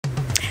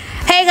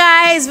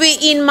guys, we're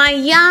in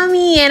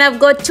Miami and I've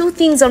got two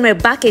things on my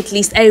bucket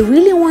list. I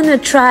really want to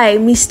try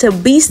Mr.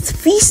 Beast's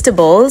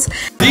Feastables,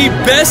 the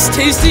best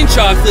tasting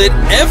chocolate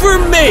ever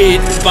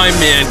made by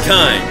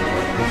mankind.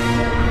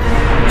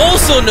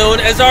 Also known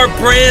as our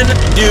brand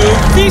new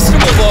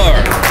Feastable bar.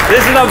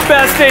 This is the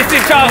best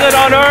tasting chocolate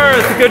on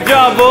earth. Good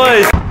job,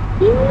 boys.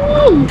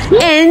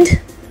 And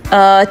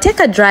take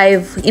a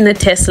drive in a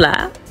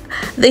Tesla.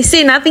 They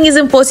say nothing is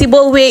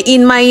impossible. We're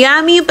in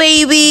Miami,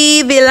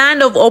 baby, the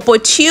land of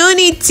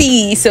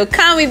opportunity. So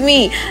come with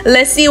me.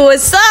 Let's see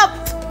what's up.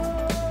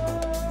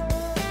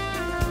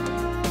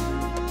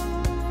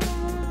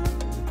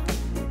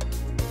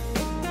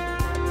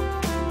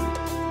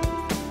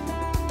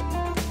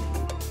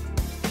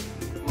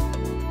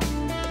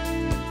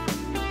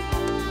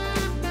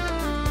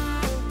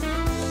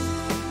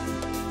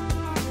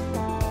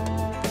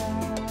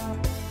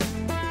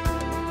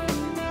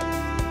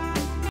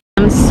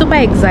 I'm super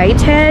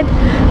excited.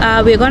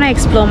 We're gonna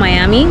explore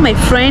Miami. My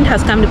friend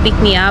has come to pick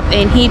me up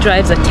and he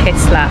drives a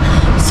Tesla,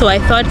 so I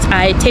thought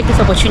I'd take this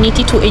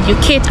opportunity to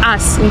educate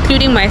us,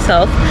 including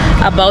myself,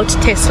 about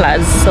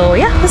Teslas. So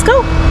yeah, let's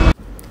go.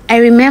 I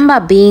remember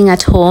being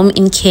at home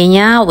in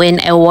Kenya when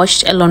I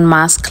watched Elon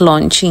Musk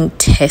launching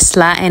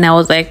Tesla, and I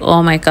was like,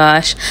 oh my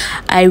gosh,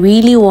 I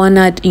really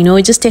wanna,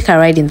 just take a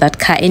ride in that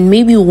car and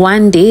maybe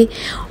one day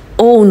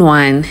own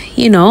one.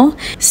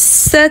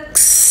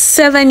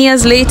 6-7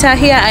 years later,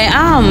 here I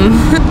am.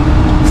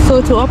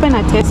 So to open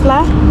a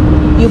Tesla,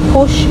 you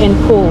push and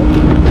pull.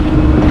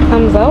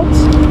 Comes out,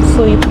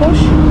 so you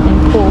push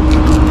and pull.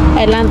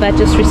 I learned that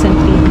just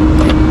recently.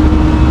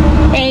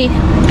 Hey,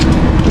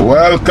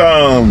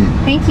 welcome.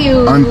 Thank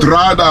you.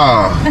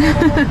 Entrada.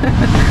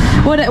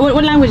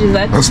 What language is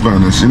that? That's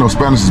Spanish.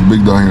 Spanish is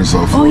big down here,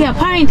 so. Oh yeah,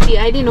 apparently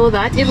I didn't know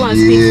that. Everyone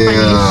speaks Spanish.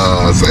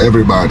 Yeah, so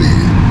everybody.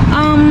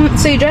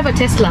 So you drive a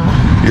Tesla?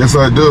 Yes,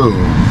 I do.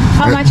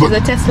 How much is a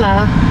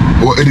Tesla?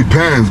 Well, it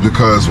depends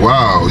because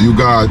wow, you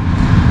got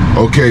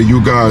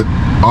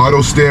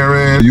auto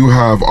steering, you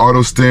have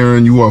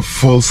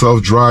full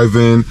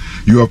self-driving,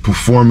 you have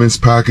performance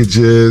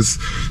packages.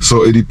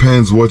 So it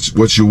depends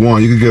what you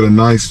want. You could get a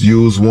nice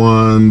used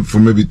one for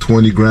maybe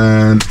 20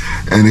 grand,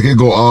 and it can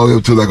go all the way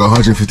up to like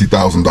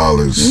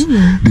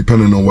 $150,000,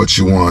 depending on what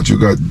you want. You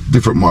got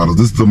different models.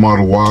 This is the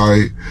Model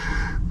Y.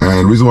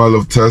 And the reason why I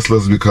love Tesla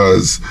is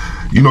because,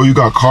 you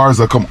got cars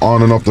that come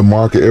on and off the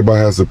market. Everybody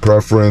has a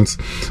preference.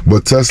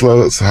 But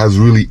Tesla has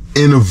really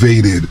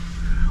innovated.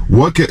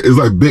 It's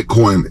like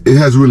Bitcoin. It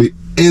has really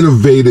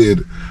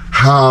innovated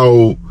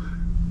how,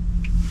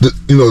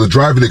 the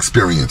driving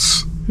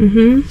experience.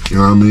 You know what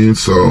I mean?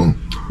 So.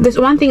 There's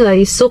one thing that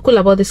is so cool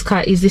about this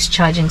car is this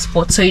charging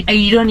spot. So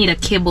you don't need a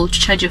cable to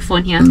charge your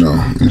phone here. No.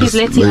 Please,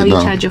 let's see how you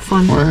charge your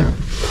phone.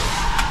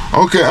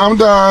 Okay, I'm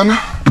done.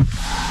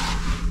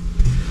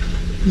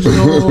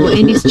 Yo,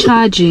 and it's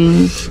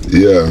charging.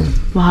 Yeah.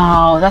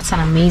 Wow, that's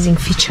an amazing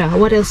feature.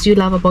 What else do you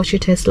love about your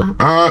Tesla?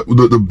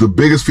 The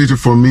biggest feature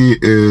for me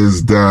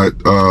is that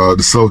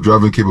the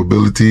self-driving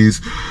capabilities.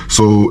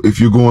 So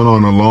if you're going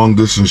on a long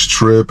distance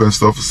trip and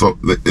stuff,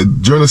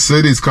 during the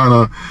city,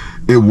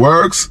 it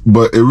works,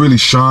 but it really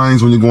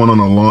shines when you're going on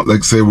a long,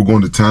 like say we're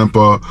going to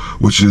Tampa,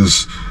 which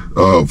is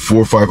 4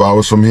 or 5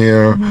 hours from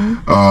here.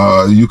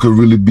 You could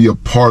really be a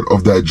part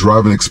of that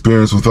driving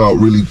experience without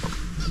really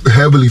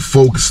heavily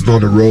focused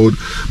on the road,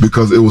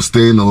 because it will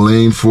stay in the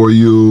lane for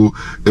you.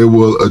 It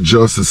will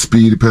adjust the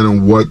speed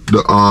depending on what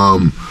the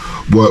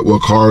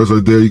what cars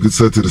are there. You can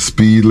set to the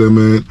speed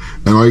limit,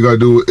 and all you gotta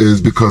do is,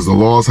 because the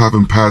laws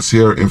haven't passed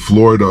here in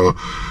Florida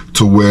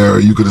to where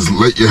you could just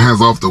let your hands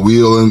off the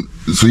wheel, and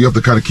so you have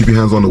to kind of keep your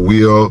hands on the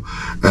wheel,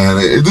 and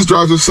it just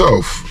drives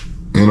itself.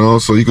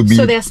 So you could be.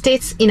 So there are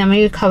states in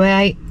America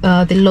where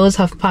the laws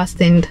have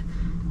passed, and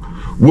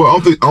well, I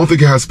don't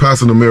think it has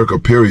passed in America,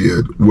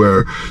 period,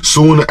 where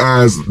soon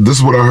as, this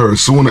is what I heard,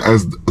 soon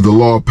as the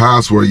law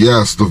passed where,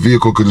 yes, the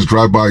vehicle could just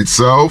drive by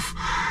itself,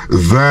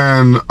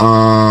 then,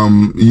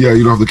 yeah,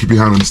 you don't have to keep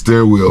your hand on the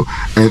steering wheel.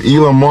 And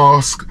Elon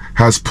Musk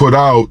has put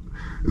out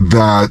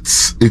that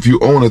if you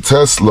own a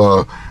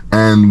Tesla,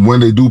 and when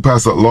they do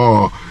pass that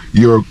law,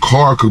 your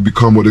car could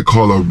become what they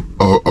call a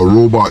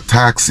robot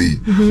taxi,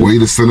 where you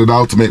just send it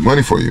out to make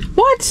money for you.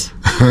 What?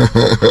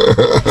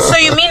 So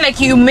you mean like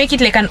you make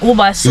it like an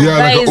Uber? So yeah,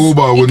 guys, like an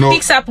Uber with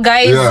picks up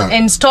guys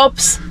and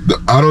stops.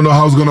 I don't know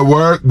how it's gonna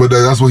work, but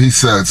that's what he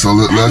said. So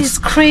let's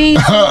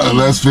crazy.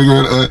 Let's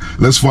figure it.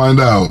 Let's find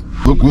out.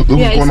 Look what's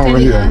going on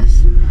right here.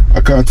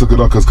 I kind of took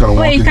it up because kind of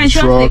walking the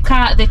truck.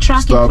 The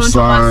truck in front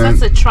sign. Of us.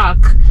 That's a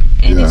truck,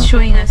 and it's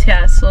showing us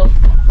here. So.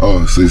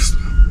 Oh, see.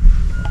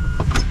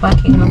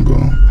 Backing up.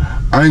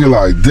 I ain't gonna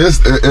lie. This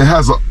it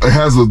has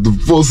the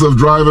full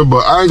self-driving,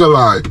 but I ain't gonna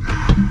lie.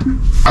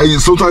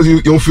 Sometimes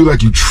you don't feel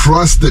like you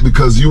trust it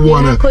because you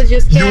wanna. I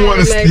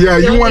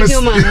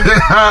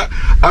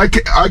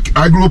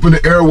grew up in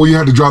the era where you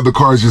had to drive the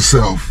cars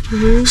yourself.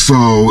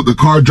 So the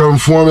car driving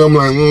for me, I'm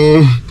like,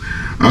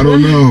 I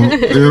don't know.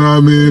 You know what I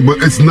mean?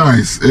 But it's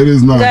nice. It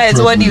is nice. Guys,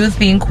 what do you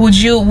think? Would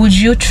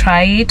you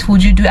try it?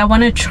 Would you do? I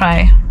want to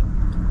try.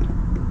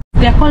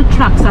 They're called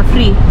trucks, are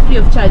free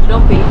of charge,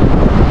 don't pay.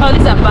 Oh,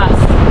 this is a bus.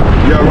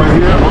 Yeah, right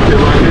here. Okay,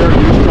 right here,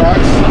 these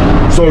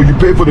tracks. So you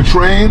pay for the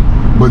train,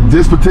 but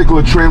this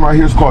particular train right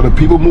here is called a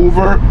People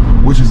Mover,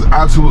 which is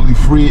absolutely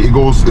free.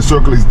 It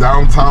circles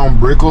downtown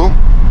Brickell.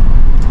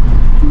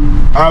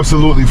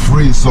 Absolutely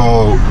free.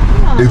 So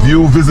if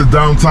you visit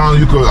downtown,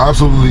 you could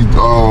absolutely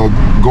go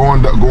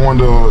on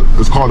the.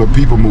 It's called a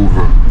People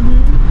Mover.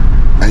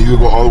 And you could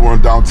go all the way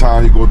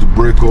downtown. You go to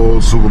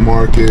Brickell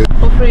supermarket.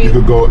 For free. You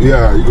could go,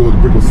 yeah, you go to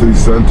Brickell City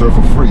Center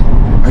for free.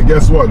 And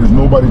guess what? There's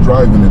nobody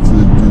driving it.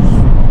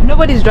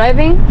 Nobody's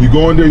driving? You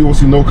go in there, you will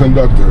see no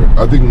conductor.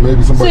 I think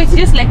maybe somebody. So it's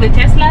just like the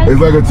Tesla? It's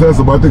like a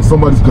Tesla, but I think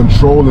somebody's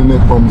controlling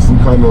it from some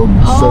kind of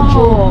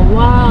central. Oh,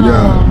 wow.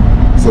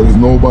 Yeah. So there's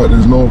no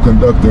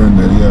conductor in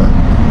there. Yeah.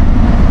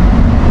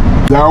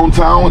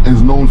 Downtown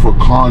is known for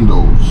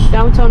condos.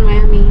 Downtown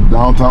Miami.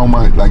 Downtown,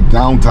 like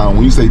downtown.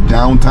 When you say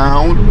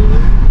downtown,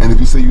 and if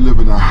you say you live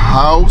in a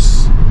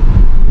house,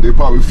 they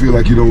probably feel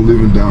like you don't live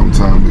in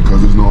downtown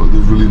because there's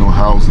really no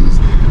houses.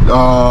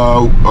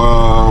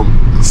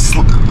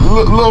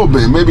 Little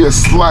bit, maybe a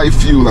slight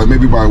few, like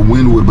maybe by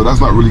Wynwood, but that's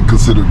not really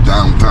considered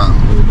downtown.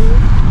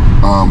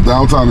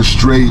 Downtown is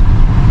straight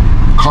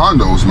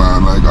condos,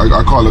 man. Like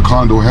I call it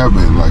condo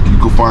heaven. Like you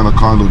could find a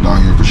condo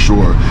down here for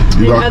sure.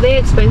 Are they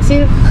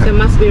expensive? They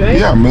must be, right?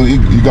 Yeah,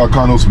 you got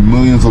condos for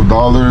millions of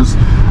dollars.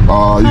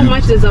 How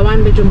much does a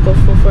one bedroom go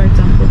for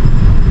example?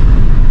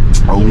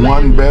 A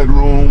one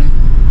bedroom,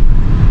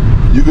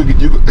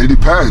 it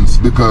depends,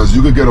 because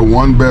you could get a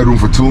one bedroom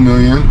for $2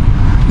 million.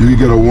 You could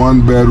get a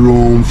one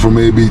bedroom for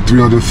maybe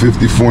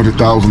 $350,000,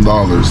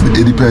 $400,000.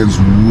 It depends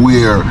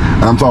where,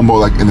 and I'm talking about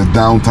like in the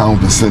downtown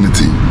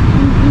vicinity.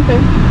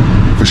 Okay.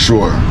 For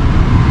sure.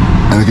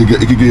 And it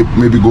could get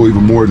maybe go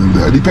even more than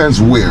that. It depends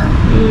where.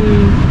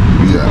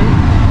 Yeah.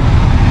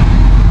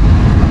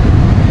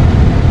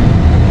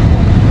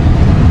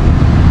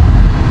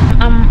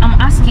 I'm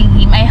asking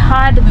him. I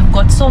heard we've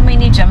got so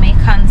many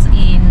Jamaicans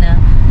in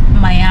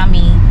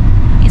Miami.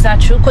 Is that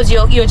true? Because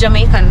you're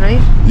Jamaican,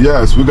 right?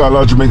 Yes, we got a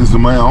lot of Jamaicans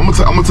in Miami. I'm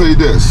gonna tell you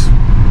this.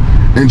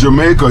 In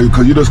Jamaica,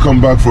 because you just come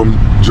back from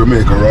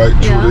Jamaica, right?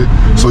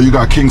 Yeah. So you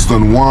got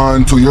Kingston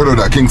 1, 2, you heard of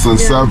that, Kingston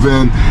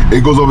 7.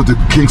 It goes over to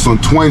Kingston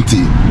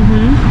 20,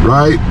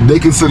 right? They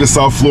consider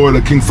South Florida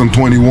Kingston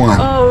 21.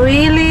 Oh,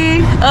 really?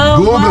 Oh,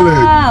 Google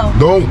wow. it.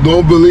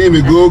 Don't believe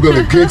me, Google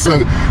it.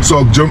 Kingston.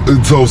 So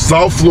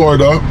South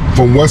Florida,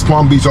 from West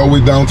Palm Beach all the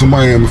way down to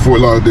Miami, Fort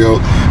Lauderdale,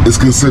 is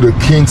considered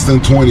Kingston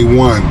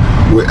 21.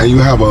 And you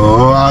have a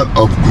lot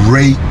of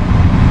great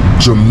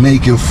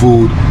Jamaican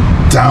food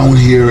down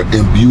here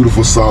in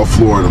beautiful South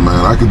Florida,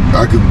 man. I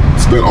could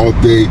spend all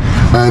day.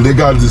 And they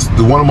got this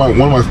one of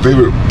my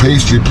favorite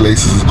pastry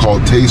places is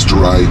called Taste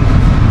Right,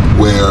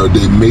 where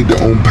they made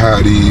their own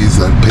patties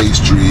and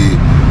pastry,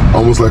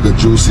 almost like a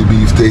juicy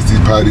beef, tasty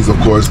patties, of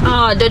course.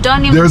 Oh,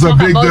 don't even There's talk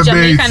a big about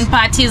debate. Jamaican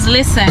parties.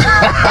 Listen,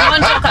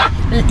 don't talk.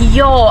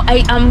 Yo,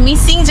 I am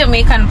missing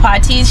Jamaican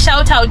parties.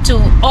 Shout out to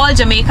all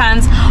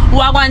Jamaicans,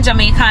 Wagwan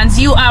Jamaicans.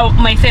 You are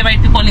my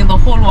favorite people in the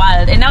whole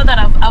world. And now that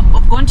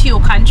I've gone to your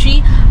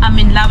country, I'm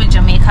in love with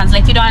Jamaicans.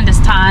 Like, you don't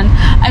understand.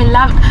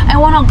 I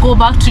want to go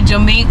back to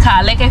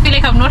Jamaica. Like, I feel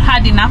like I've not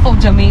had enough of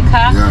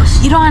Jamaica.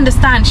 Yes. You don't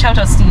understand. Shout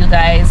outs to you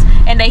guys.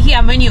 And I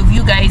hear many of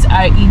you guys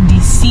are in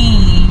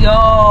DC.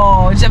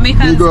 Yo,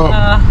 Jamaicans,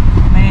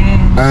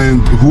 man.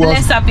 And who else?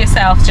 Bless up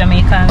yourself,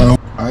 Jamaicans.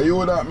 Are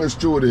you that, Miss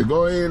Judy?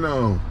 Go in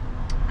now.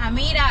 I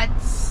made that.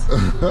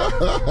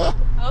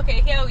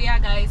 Okay, here we are,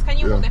 guys. Can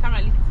you move the camera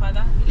a little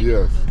further?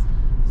 Yes.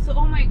 So,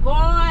 oh my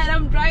God,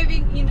 I'm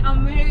driving in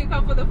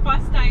America for the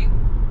first time.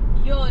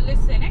 Yo,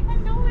 listen, I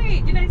can do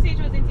it. Did I say it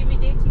was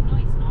intimidating? No,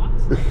 it's not.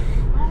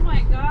 Oh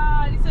my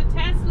God, it's a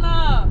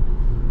Tesla.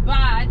 But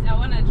I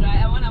wanna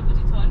drive. I wanna put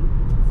it on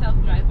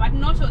self-drive, but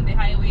not on the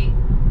highway.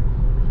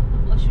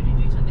 Or should we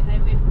do it on the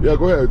highway? Yeah,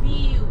 go ahead.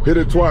 Hit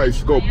it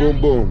twice. Go boom,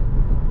 boom.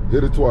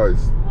 Hit it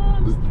twice.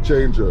 The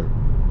changer.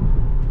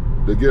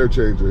 The gear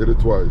changer. Hit it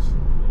twice.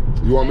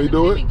 You want me to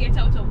do it? Let me get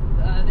out of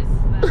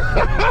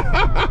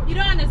this. You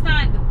don't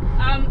understand.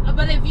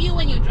 But the view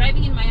when you're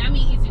driving in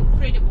Miami is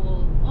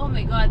incredible. Oh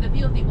my God, the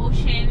view of the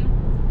ocean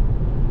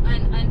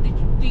and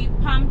the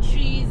palm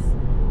trees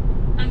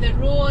and the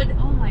road.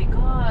 Oh my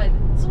God.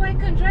 So I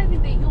can drive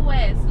in the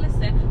US.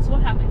 Listen, so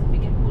what happens if we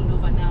get pulled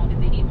over now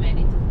and they need my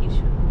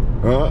identification?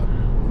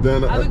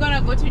 Then are we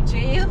gonna go to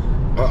jail?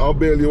 I'll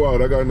bail you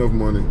out. I got enough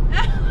money.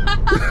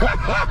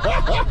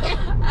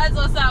 That's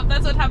what's up.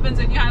 That's what happens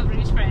when you have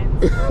rich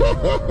friends.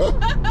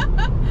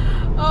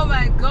 Oh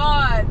my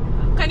God.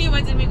 Can you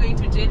imagine me going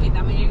to jail in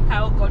America?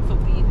 Oh, God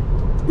forbid.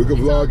 We can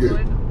vlog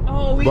it.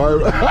 Oh, we can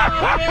vlog it.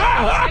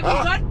 I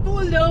got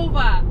pulled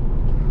over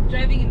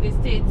driving in the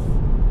States.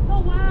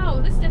 Oh wow,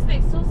 this Tesla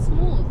is so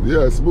smooth.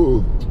 Yeah,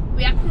 smooth.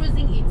 We are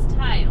cruising in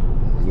style.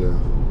 Yeah.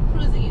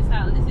 Cruising in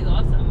style. This is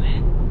awesome,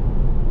 man.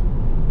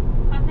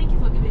 Thank you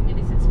for giving me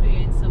this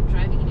experience of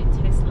driving in a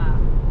Tesla.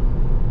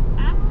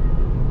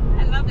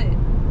 I love it.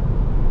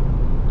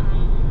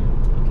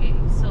 Okay,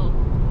 so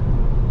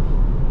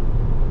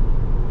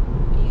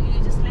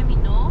you just let me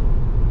know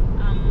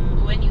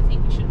when you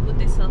think we should put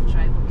the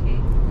self-drive, okay?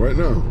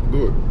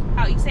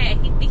 say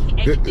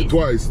I hit it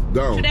twice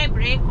down. Should I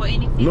brake or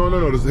anything?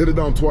 No. Just hit it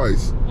down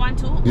twice. 1,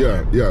 2.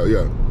 Yeah.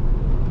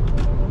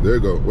 There you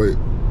go. Wait.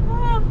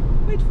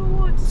 Wait for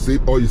what?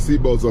 Your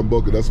seatbelt's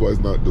unbuckled. That's why it's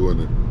not doing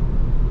it.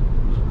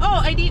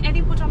 Oh, I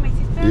didn't put on my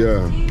seatbelt.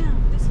 Yeah.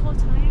 Damn, this whole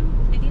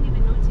time I didn't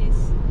even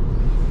notice.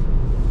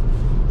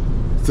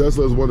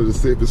 Tesla is one of the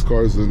safest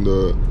cars in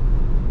the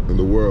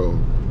world.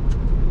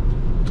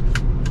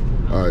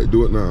 All right,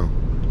 do it now.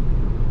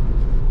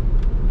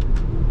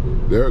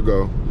 There it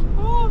go.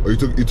 Oh, you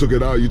took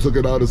it out. You took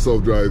it out of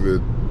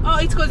self-driving. Oh,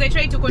 it's because I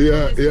tried to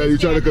control it. Yeah. You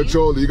try to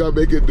control it. You gotta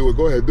make it do it.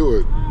 Go ahead, do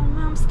it. Oh,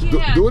 man, I'm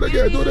scared. Do it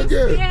again. Do it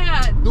again.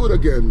 Scared. Do it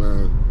again,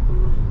 man.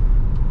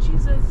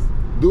 Jesus.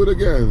 Do it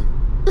again.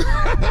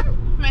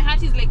 My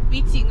heart is like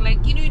beating.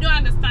 Like you don't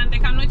understand.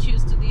 Like I'm not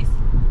used to this.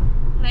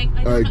 Like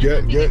I all right,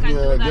 get in your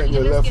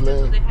left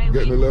lane.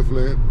 Get in the left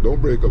lane.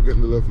 Don't break up. Get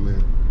in the left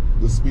lane.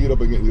 Just speed up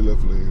and get in your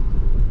left lane.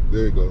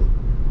 There you go.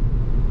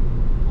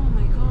 Oh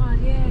my God!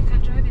 Yeah, I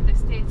can drive in the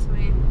States,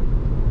 man.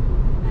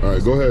 All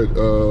right, go ahead.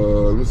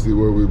 Let me see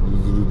where we.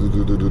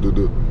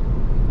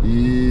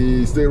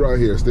 Stay right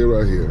here. Stay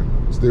right here.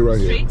 Stay right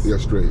here. Yeah,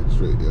 straight.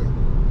 Yeah.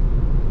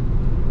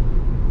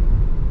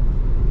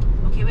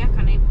 Okay, where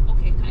can I?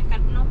 Okay, I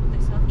can not put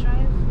the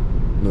self-drive.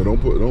 No,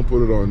 don't put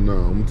it on now.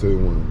 I'm gonna tell you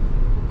when.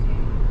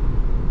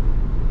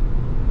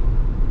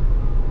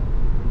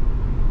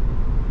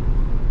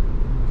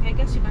 I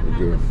guess you can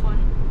hang the phone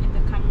in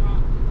the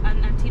camera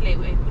until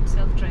I put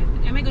self-drive.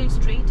 Am I going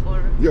straight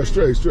or? Yeah,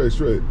 straight.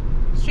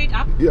 Straight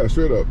up? Yeah,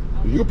 straight up.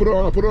 Okay. You can put it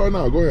on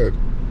now. Go ahead.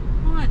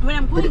 When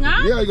I'm going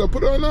up? Yeah, you gotta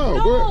put it on now.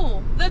 No, go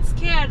ahead. That's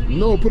scary.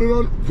 No, put it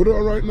on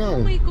right now.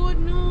 Oh my God,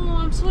 no!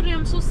 I'm sorry,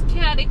 I'm so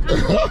scared. I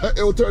can't.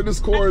 It will turn this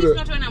corner. At least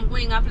not when I'm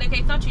going up. Like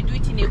I thought you do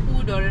it in a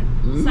hood or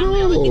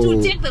somewhere. No. It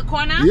will take the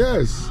corner.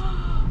 Yes.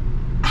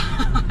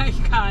 I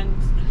can't.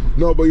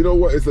 No, but you know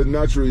what? It's a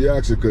natural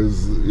reaction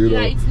because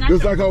it's natural.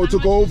 Just like how it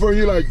took over, and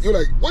you're like,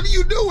 what are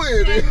you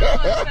doing?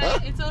 Yeah, no,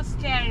 it's so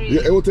scary.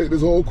 Yeah, it will take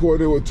this whole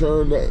corner, it will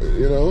turn.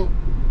 Oh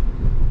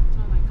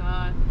my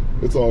God.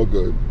 It's all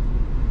good.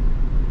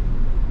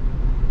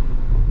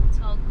 It's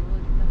all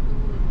good. The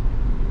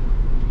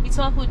hood. It's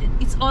all good.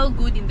 It's all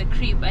good in the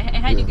crib. I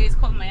heard you guys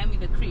call Miami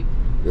the crib.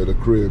 Yeah, the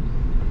crib.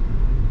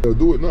 Yeah,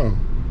 do it now.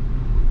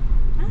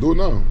 Huh? Do it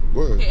now.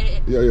 Go ahead.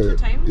 Okay, yeah. 2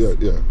 times?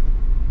 Yeah.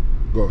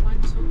 Go.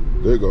 1, 2.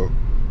 There you go.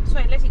 So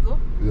I let it go?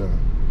 Yeah.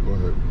 Go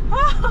ahead.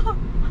 Oh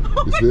my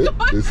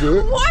God. You see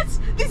it? What?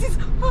 This is.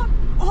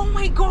 Oh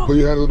my God. Put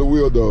your hand on the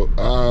wheel though.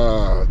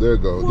 There you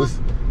go. What?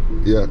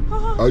 Yeah.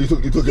 Oh, you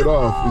took it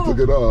off. You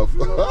took it off.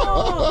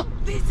 No,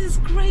 this is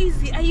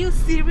crazy. Are you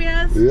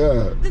serious?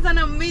 Yeah. This is an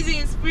amazing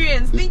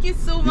experience. Thank you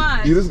so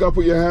much. You just gotta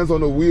put your hands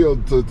on the wheel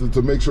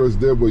to make sure it's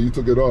there, but you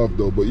took it off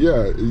though. But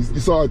yeah,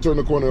 you saw it turn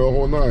the corner the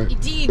whole night.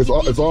 It did.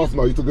 It's off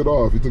now. You took it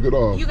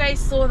off. You guys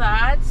saw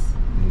that?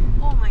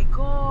 Oh my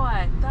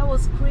God, that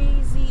was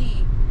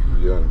crazy.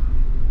 Yeah.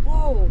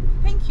 Whoa.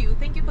 Thank you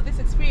for this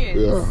experience.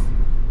 Yeah.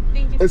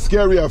 Thank you. It's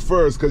scary at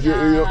first because you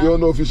don't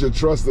know if you should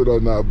trust it or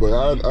not, but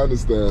I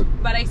understand.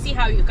 But I see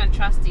how you can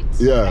trust it.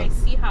 Yeah. I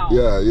see how.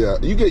 Yeah.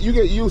 You get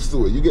used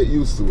to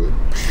it.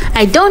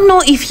 I don't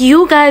know if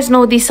you guys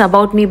know this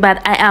about me,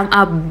 but I am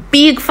a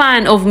big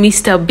fan of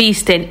Mr.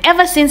 Beast, and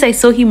ever since I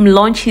saw him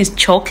launch his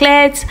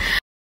chocolates.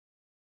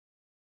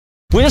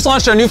 We just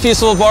launched our new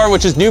Feastable bar,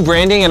 which is new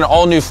branding and an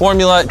all new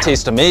formula. It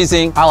tastes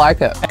amazing. I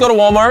like it. Go to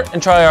Walmart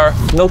and try our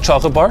milk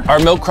chocolate bar, our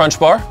milk crunch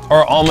bar,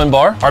 our almond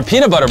bar, our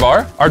peanut butter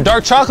bar, our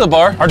dark chocolate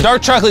bar, our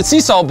dark chocolate sea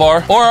salt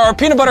bar, or our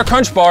peanut butter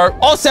crunch bar.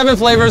 All 7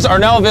 flavors are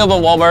now available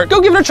at Walmart. Go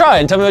give it a try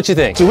and tell me what you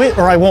think. Do it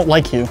or I won't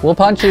like you. We'll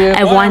punch you.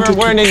 I wanted to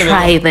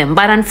try them,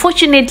 but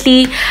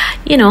unfortunately,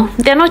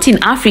 they're not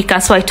in Africa.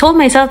 So I told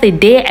myself the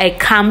day I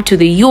come to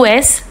the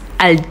US,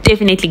 I'll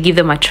definitely give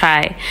them a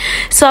try.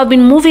 So I've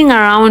been moving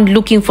around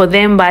looking for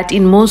them, but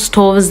in most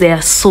stores they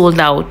are sold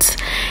out.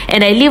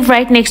 And I live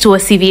right next to a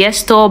CVS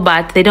store,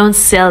 but they don't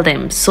sell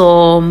them.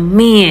 So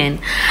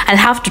man, I'll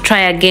have to try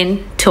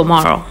again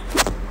tomorrow.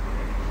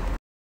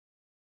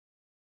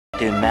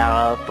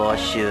 Tomorrow for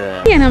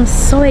sure. And I'm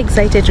so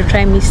excited to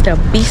try Mr.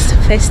 Beast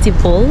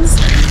Feastables.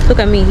 Look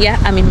at me here.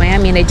 I'm in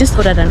Miami and I just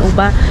ordered an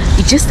Uber.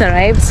 It just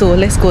arrived, so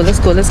let's go.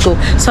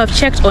 So I've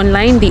checked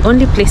online. The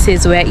only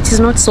places where it is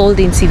not sold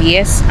in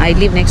CVS, I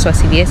live next to a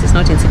CVS, it's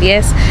not in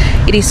CVS.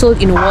 It is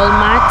sold in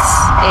Walmart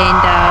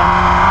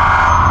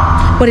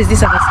and what is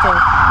this other store?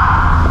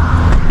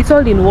 It's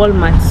sold in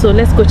Walmart, so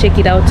let's go check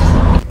it out.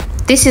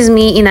 This is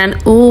me in an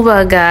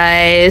Uber,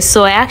 guys.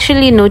 So I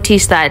actually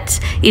noticed that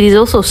it is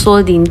also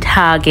sold in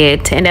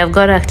Target, and I've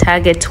got a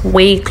Target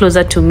way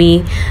closer to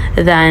me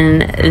than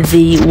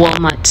the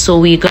Walmart, so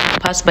we're gonna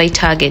pass by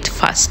Target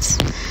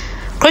first.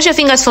 Cross your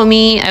fingers for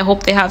me. I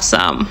hope they have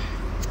some.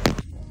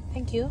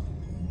 Thank you.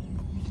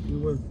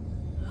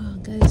 Oh,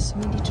 guys,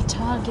 we need to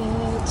Target.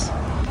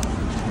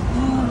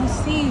 Oh, let's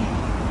see.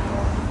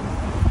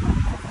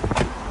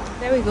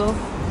 There we go,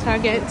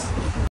 Target.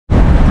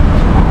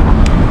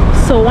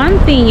 So one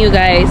thing you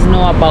guys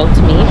know about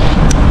me,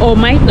 or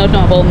might not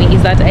know about me,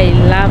 is that I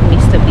love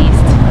Mr.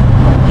 Beast.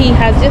 he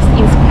has just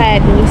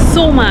inspired me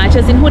so much.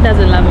 As in, who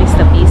doesn't love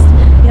Mr. Beast?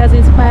 He has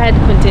inspired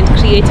content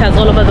creators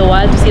all over the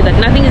world to see that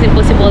nothing is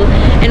impossible.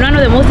 And one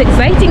of the most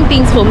exciting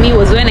things for me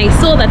was when I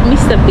saw that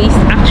Mr. Beast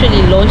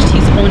actually launched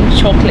his own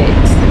chocolate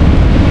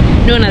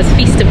known as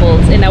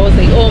Feastables, and I was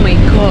like, oh my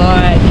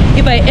god,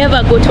 if I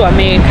ever go to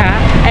America,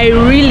 I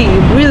really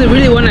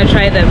want to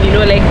try them, you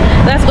know, like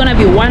that's gonna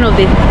be one of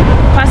the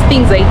first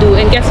things I do.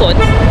 And guess what,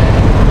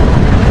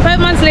 5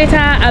 months later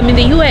I'm in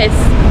the US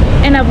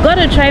and I've got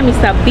to try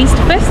Mr. Beast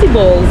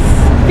Feastables.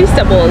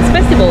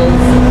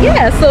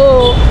 Yeah,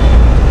 so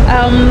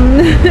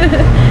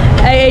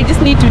I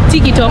just need to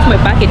tick it off my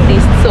bucket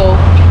list. So,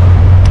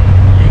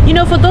 you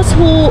know, for those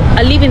who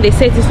are living the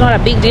States, it's not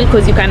a big deal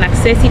because you can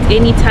access it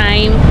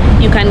anytime,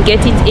 you can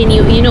get it any,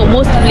 you know,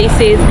 most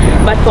places.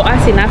 But for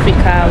us in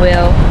Africa,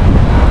 well,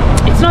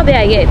 it's not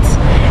there yet,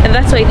 and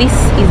that's why this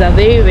is a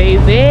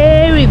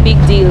very big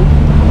deal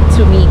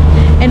to me.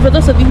 And for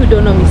those of you who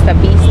don't know Mr.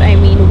 Beast, I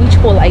mean, which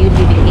hole are you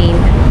living in?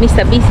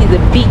 Mr. Beast is the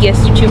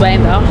biggest YouTuber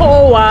in the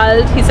whole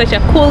world. He's such a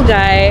cool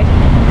guy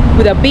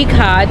with a big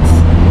heart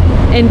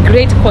and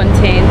great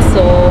content.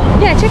 So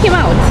yeah, check him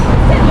out.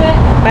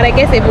 But I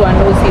guess everyone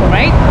knows him,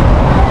 right?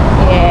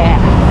 Yeah,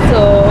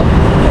 so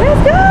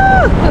let's go.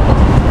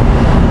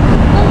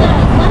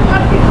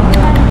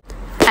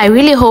 I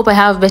really hope I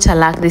have better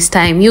luck this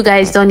time. You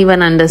guys don't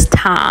even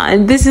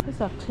understand. These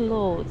are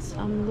clothes.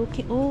 I'm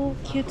looking, oh,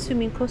 cute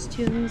swimming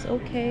costumes,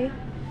 okay,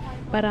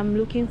 but I'm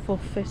looking for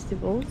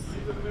Feastables.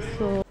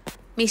 So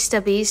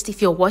Mr. Beast,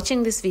 if you're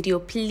watching this video,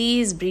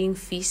 please bring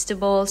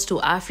Feastables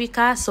to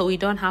Africa so we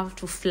don't have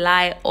to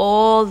fly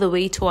all the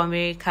way to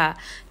America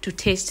to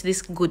taste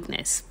this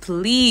goodness.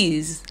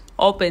 Please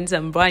open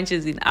some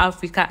branches in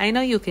Africa. I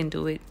know you can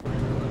do it.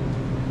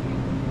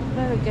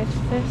 Gotta get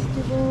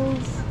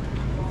Feastables.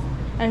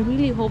 I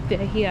really hope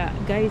they're here,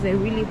 guys. I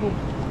really hope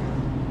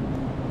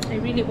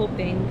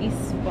they're in this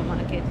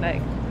supermarket.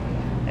 Like,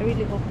 I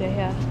really hope they're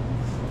here.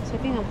 So I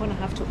think I'm gonna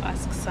have to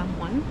ask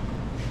someone.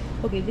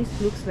 Okay, this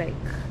looks like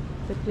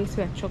the place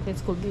where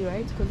chocolates could be,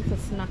 right? Because it's a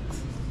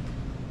snacks.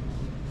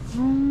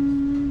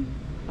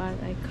 But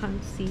I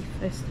can't see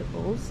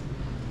Feastables.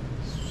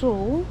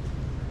 So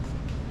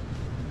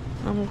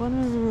I'm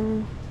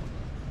gonna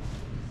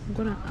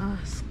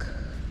ask.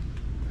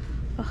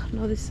 Oh,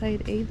 not this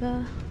side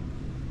either.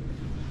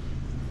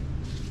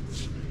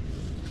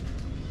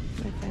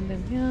 I find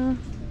them here.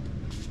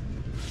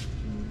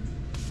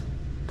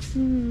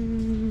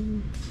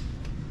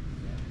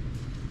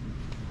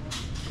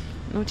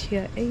 Not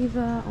here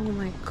either. Oh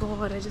my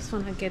god, I just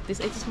want to get this.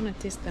 I just want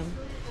to taste them.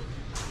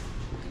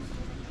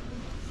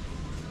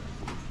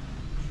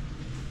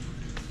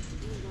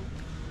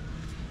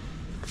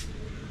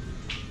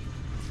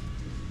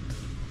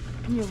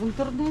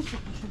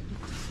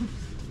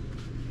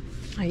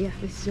 Ah yeah,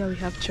 this is where we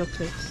have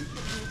chocolates.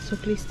 So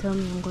please tell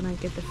me I'm gonna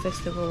get the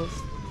Feastables.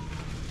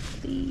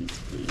 Please.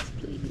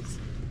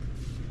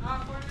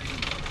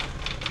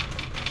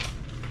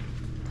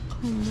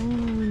 Come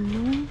on,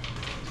 no?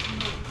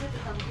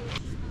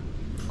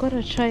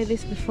 Gotta try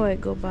this before I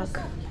go back.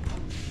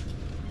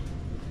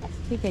 I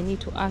think I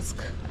need to ask,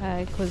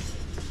 because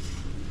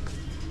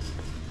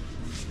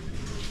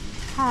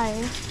hi,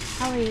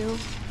 how are you?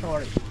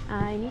 Sorry.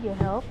 I need your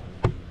help.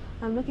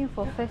 I'm looking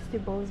for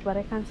Feastables, but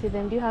I can't see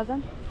them. Do you have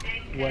them?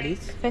 What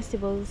is?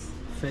 Feastables.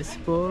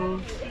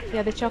 Feastables?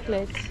 Yeah, the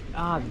chocolate.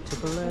 Ah, the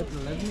chocolate.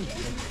 Let me check.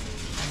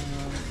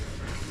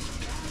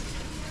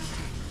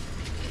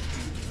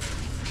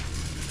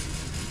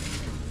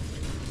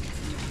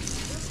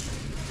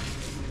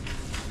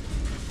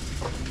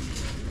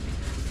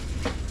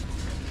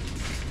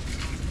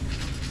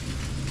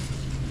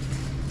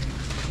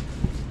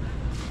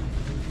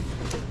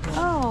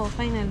 Oh,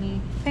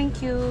 finally.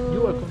 Thank you.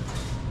 You're welcome.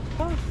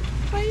 Oh,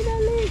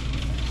 finally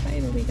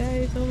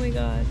guys. Oh my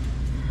god,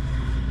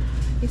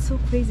 it's so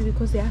crazy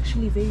because they're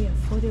actually very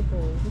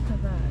affordable. Look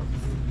at that.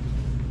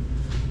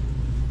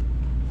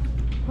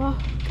 Oh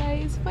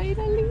guys,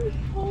 finally.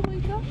 Oh my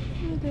god.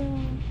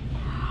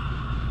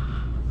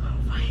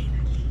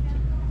 Finally.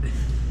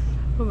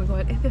 Oh my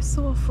god, and they're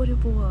so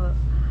affordable.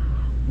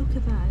 Look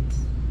at that.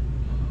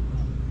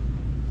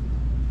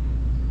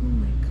 Oh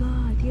my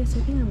god, yes,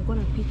 I think I'm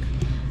gonna pick.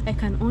 I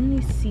can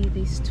only see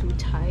these two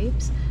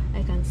types.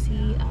 I can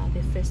see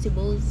the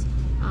Feastables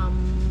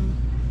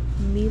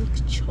milk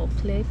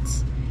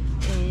chocolate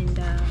and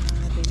the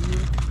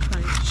milk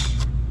crunch.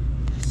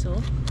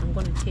 So I'm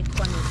gonna take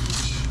one of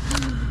each.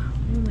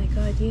 Oh my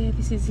god, yeah,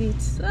 this is it.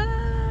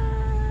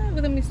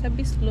 With the Mr.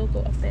 Beast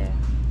logo up there.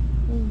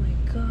 Oh my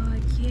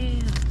god,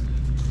 yeah.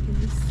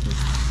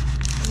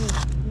 Oh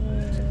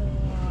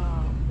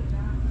wow,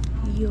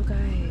 you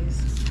guys,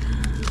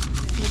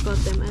 I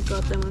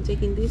got them. I'm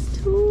taking these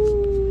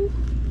two.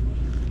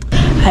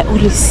 I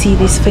always see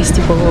these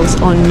Feastables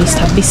on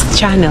Mr. Beast's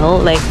channel,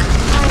 like,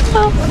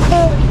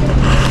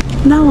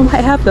 now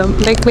I have them,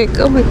 like,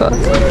 oh my god.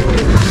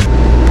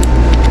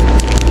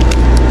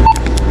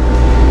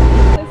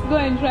 Let's go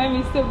and try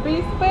Mr.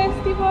 Beast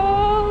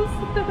Feastables.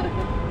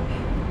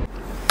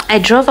 I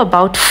drove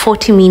about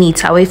 40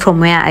 minutes away from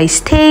where I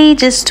stay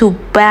just to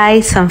buy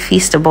some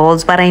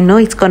Feastables, but I know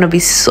it's gonna be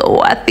so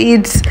worth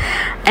it.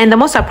 And the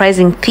most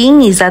surprising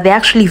thing is that they're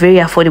actually very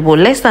affordable,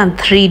 less than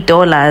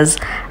 $3.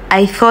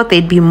 I thought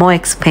they'd be more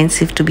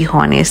expensive, to be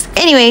honest.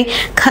 Anyway,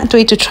 can't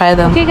wait to try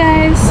them. Okay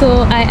guys,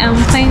 so I am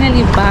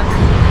finally back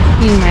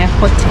in my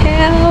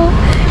hotel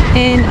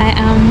and I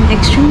am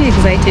extremely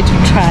excited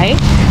to try.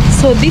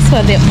 So these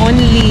were the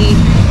only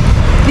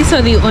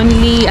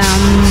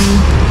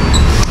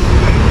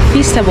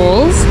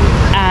Feastables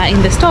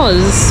in the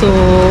stores, so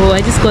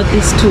I just got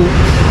these two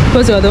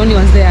because they were the only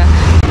ones there.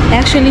 I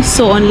actually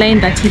saw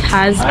online that he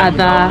has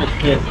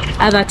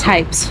other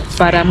types,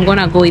 but I'm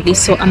gonna go with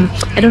this. So I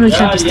don't know which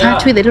one to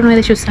start with. I don't know whether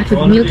I should start with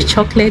milk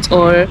chocolate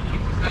or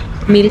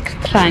milk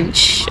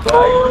crunch.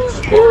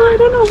 I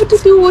don't know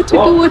what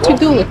to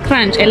do.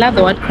 Crunch. I love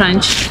the word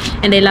crunch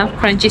and I love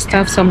crunchy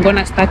stuff, so I'm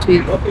gonna start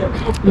with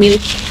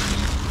milk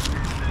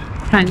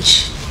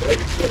crunch.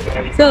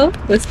 So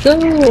let's go.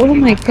 Oh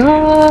my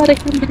god, I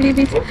can't believe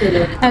it.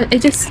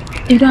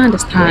 You don't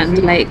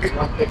understand. Like,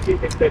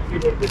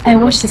 I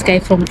watched this guy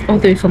from all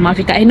the way from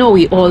Africa. I know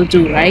we all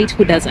do, right?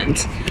 Who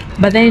doesn't?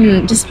 But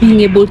then just being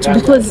able to,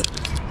 because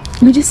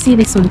we just see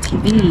this on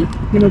TV,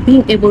 you know,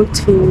 being able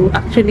to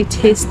actually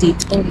taste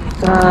it. Oh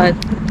my god,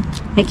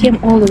 I came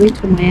all the way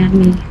to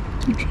Miami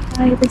to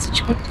try this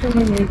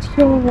chocolate.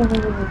 Yo, oh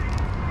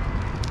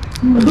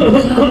my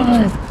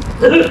god.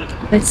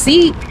 Let's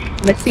see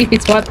if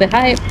it's worth the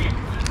hype.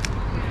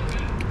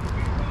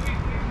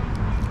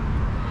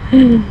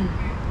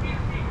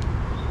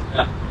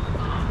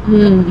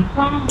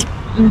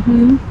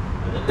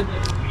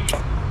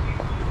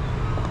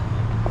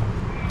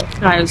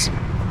 Guys,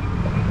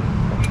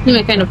 this is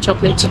my kind of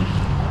chocolate.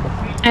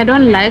 I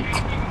don't like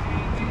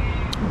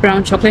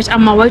brown chocolate.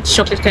 I'm a white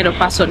chocolate kind of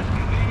person,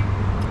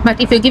 but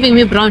if you're giving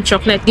me brown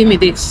chocolate, give me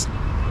this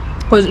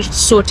because it's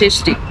so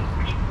tasty.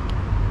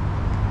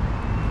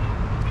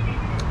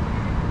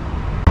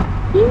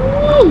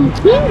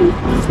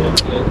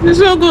 It's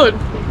so good.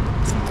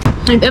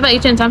 If you've ever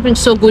eaten something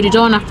so good, you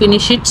don't want to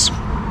finish it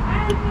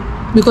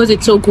because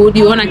it's so good.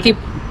 You want to keep,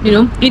 you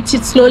know, eat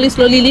it slowly,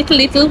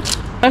 little.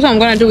 That's what I'm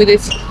gonna do with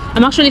this.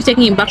 I'm actually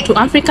taking it back to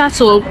Africa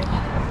so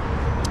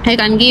I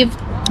can give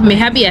my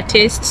hubby a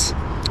taste,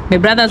 my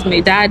brothers, my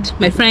dad,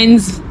 my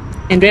friends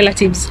and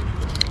relatives,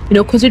 you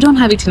know, because we don't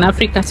have it in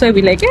Africa. So I'll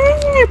be like, hey,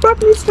 I brought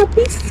Mr.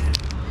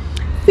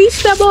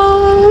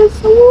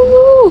 Feastables.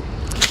 Ooh.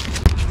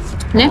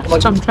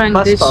 Next, I'm trying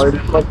this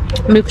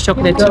milk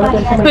chocolate. So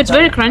it's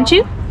very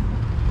crunchy.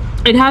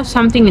 It has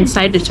something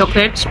inside the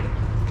chocolate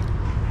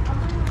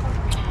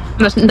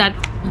that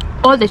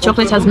all the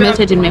chocolate has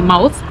melted in my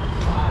mouth.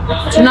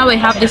 So now I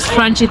have this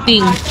crunchy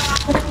thing,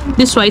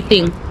 this white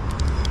thing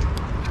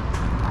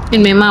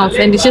in my mouth,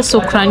 and it's just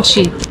so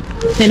crunchy.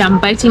 And I'm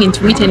biting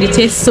into it, and it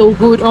tastes so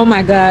good. Oh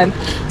my god!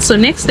 So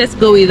next, let's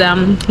go with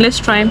let's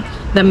try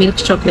the milk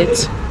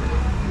chocolate.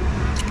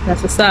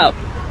 That's what's up.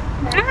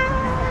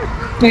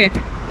 Okay,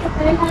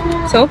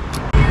 so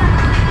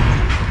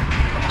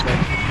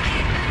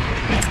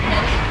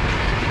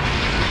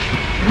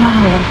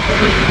wow,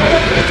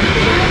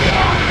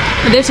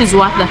 this is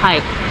worth the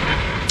hype.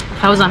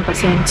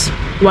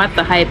 1000% worth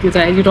the hype, you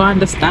guys. You don't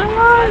understand.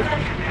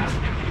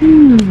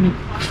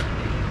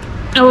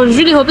 I was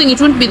really hoping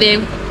it wouldn't be the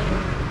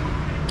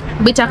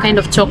bitter kind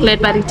of chocolate,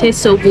 but it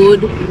tastes so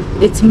good.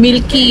 It's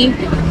milky.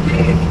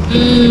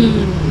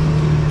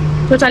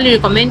 Totally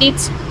recommend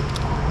it.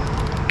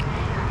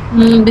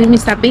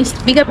 Mr.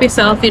 Beast, big up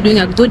yourself. You're doing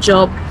a good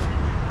job.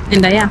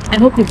 And yeah, I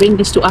hope you bring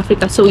this to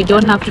Africa so we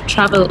don't have to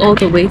travel all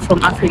the way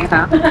from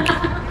Africa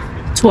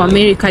to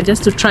America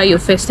just to try your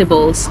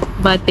Feastables.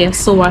 But they're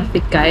so worth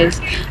it, guys.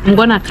 I'm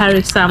gonna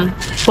carry some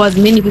for as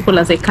many people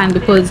as I can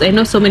because I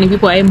know so many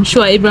people. I'm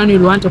sure everyone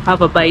will want to have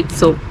a bite,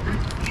 so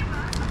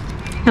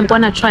I'm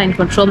gonna try and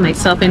control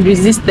myself and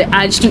resist the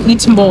urge to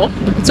eat more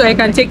so I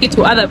can take it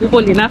to other people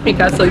in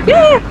Africa. So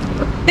yeah,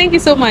 thank you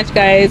so much,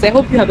 guys. I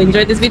hope you have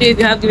enjoyed this video. If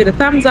you have, give it a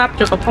thumbs up,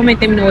 drop a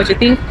comment, let me know what you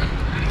think,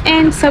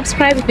 and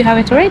subscribe if you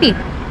haven't already.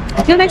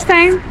 Until next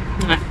time,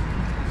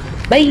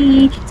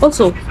 bye.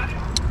 Also,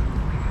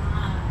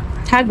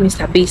 tag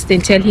Mr. Beast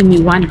and tell him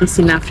you want this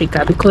in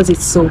Africa because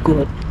it's so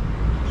good.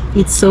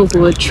 It's so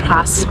good,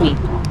 trust me.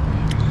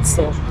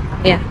 So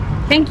yeah,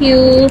 thank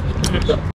you.